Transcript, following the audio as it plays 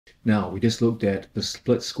Now, we just looked at the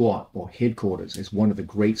split squat or headquarters as one of the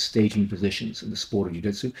great staging positions in the sport of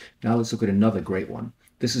jiu-jitsu. Now let's look at another great one.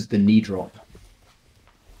 This is the knee drop.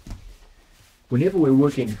 Whenever we're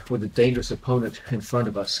working with a dangerous opponent in front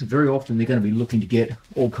of us, very often they're going to be looking to get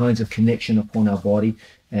all kinds of connection upon our body.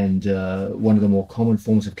 And one of the more common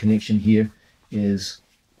forms of connection here is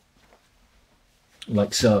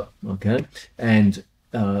like so, okay? And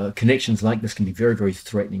connections like this can be very, very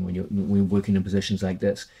threatening when you're working in positions like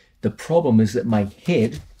this. The problem is that my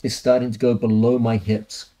head is starting to go below my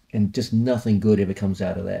hips, and just nothing good ever comes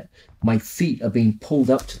out of that. My feet are being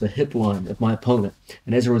pulled up to the hip line of my opponent,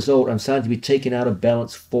 and as a result, I'm starting to be taken out of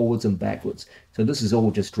balance forwards and backwards. So this is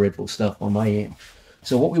all just dreadful stuff on my end.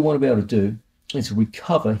 So what we want to be able to do is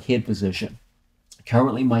recover head position.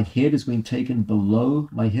 Currently, my head is being taken below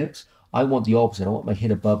my hips. I want the opposite. I want my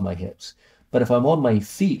head above my hips. But if I'm on my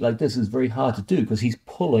feet like this, it's very hard to do because he's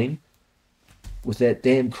pulling with that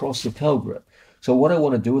damn cross lapel grip. So what I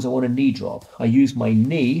want to do is I want a knee drop. I use my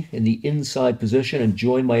knee in the inside position and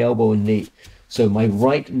join my elbow and knee. So my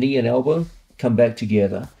right knee and elbow come back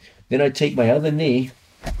together. Then I take my other knee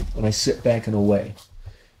and I sit back and away.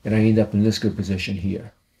 And I end up in this good position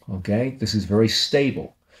here. Okay, this is very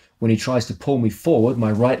stable. When he tries to pull me forward,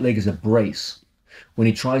 my right leg is a brace. When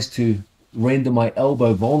he tries to render my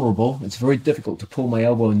elbow vulnerable, it's very difficult to pull my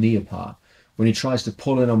elbow and knee apart. When he tries to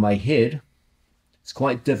pull in on my head, it's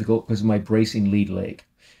quite difficult because of my bracing lead leg.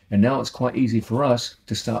 And now it's quite easy for us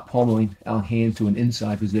to start pommeling our hand to an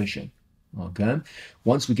inside position. Okay?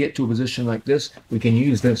 Once we get to a position like this, we can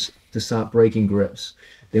use this to start breaking grips.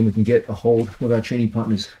 Then we can get a hold with our training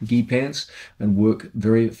partner's gi pants and work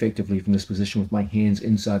very effectively from this position with my hands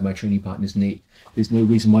inside my training partner's knee. There's no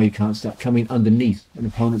reason why you can't start coming underneath an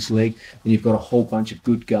opponent's leg, and you've got a whole bunch of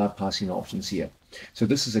good guard passing options here. So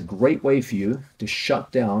this is a great way for you to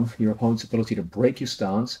shut down your opponent's ability to break your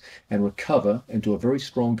stance and recover into a very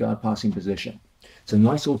strong guard passing position. It's a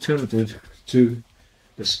nice alternative to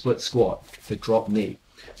the split squat, the drop knee.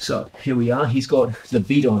 So here we are. He's got the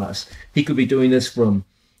beat on us. He could be doing this from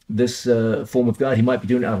this form of guard. He might be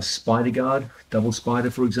doing it out of spider guard, double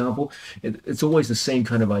spider, for example. It's always the same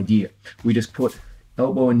kind of idea. We just put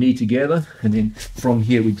elbow and knee together, and then from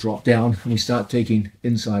here we drop down and we start taking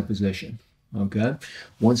inside position. Okay,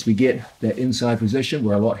 once we get that inside position,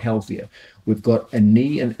 we're a lot healthier. We've got a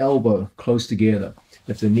knee and elbow close together.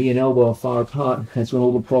 If the knee and elbow are far apart, that's when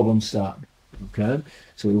all the problems start. Okay,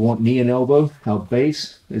 so we want knee and elbow. Our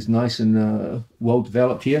base is nice and well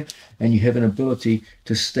developed here, and you have an ability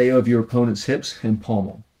to stay over your opponent's hips and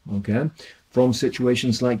pommel. Okay, from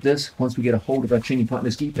situations like this, once we get a hold of our training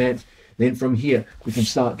partner's gi pants, then from here we can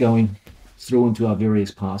start going through into our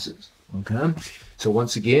various passes. Okay, so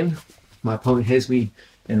once again, my opponent has me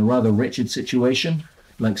in a rather wretched situation,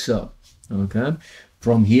 like so. Okay,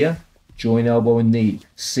 from here, join elbow and knee,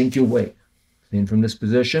 sink your weight. Then from this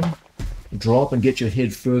position, drop and get your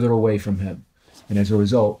head further away from him. And as a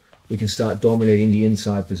result, we can start dominating the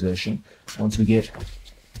inside position. Once we get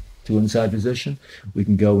to inside position, we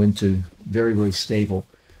can go into very, very stable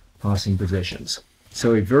passing positions.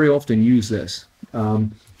 So we very often use this.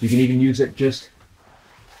 You can even use it just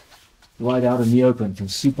right out in the open from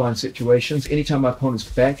supine situations. Anytime my opponent's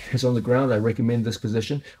back is on the ground, I recommend this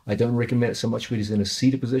position. I don't recommend it so much when he's in a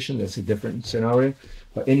seated position. That's a different scenario.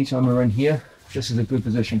 But anytime we're in here, this is a good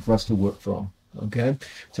position for us to work from. Okay,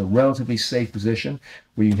 it's a relatively safe position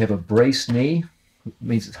where you have a braced knee. It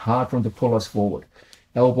means it's hard for him to pull us forward.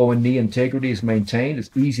 Elbow and knee integrity is maintained.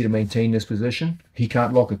 It's easy to maintain this position. He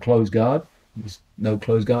can't lock a closed guard. There's no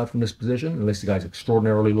closed guard from this position unless the guy's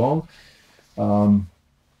extraordinarily long.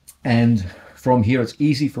 And from here, it's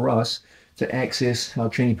easy for us to access our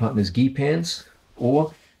training partner's gi pants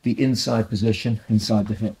or the inside position inside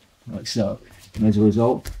the hip, like so. And as a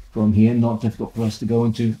result, from here, not difficult for us to go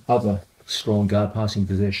into other strong guard passing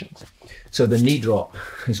positions. So the knee drop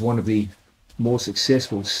is one of the more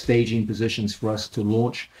successful staging positions for us to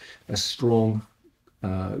launch a strong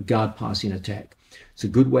guard passing attack. It's a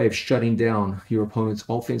good way of shutting down your opponent's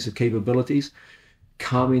offensive capabilities,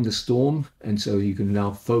 calming the storm, and so you can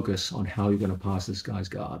now focus on how you're going to pass this guy's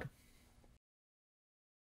guard.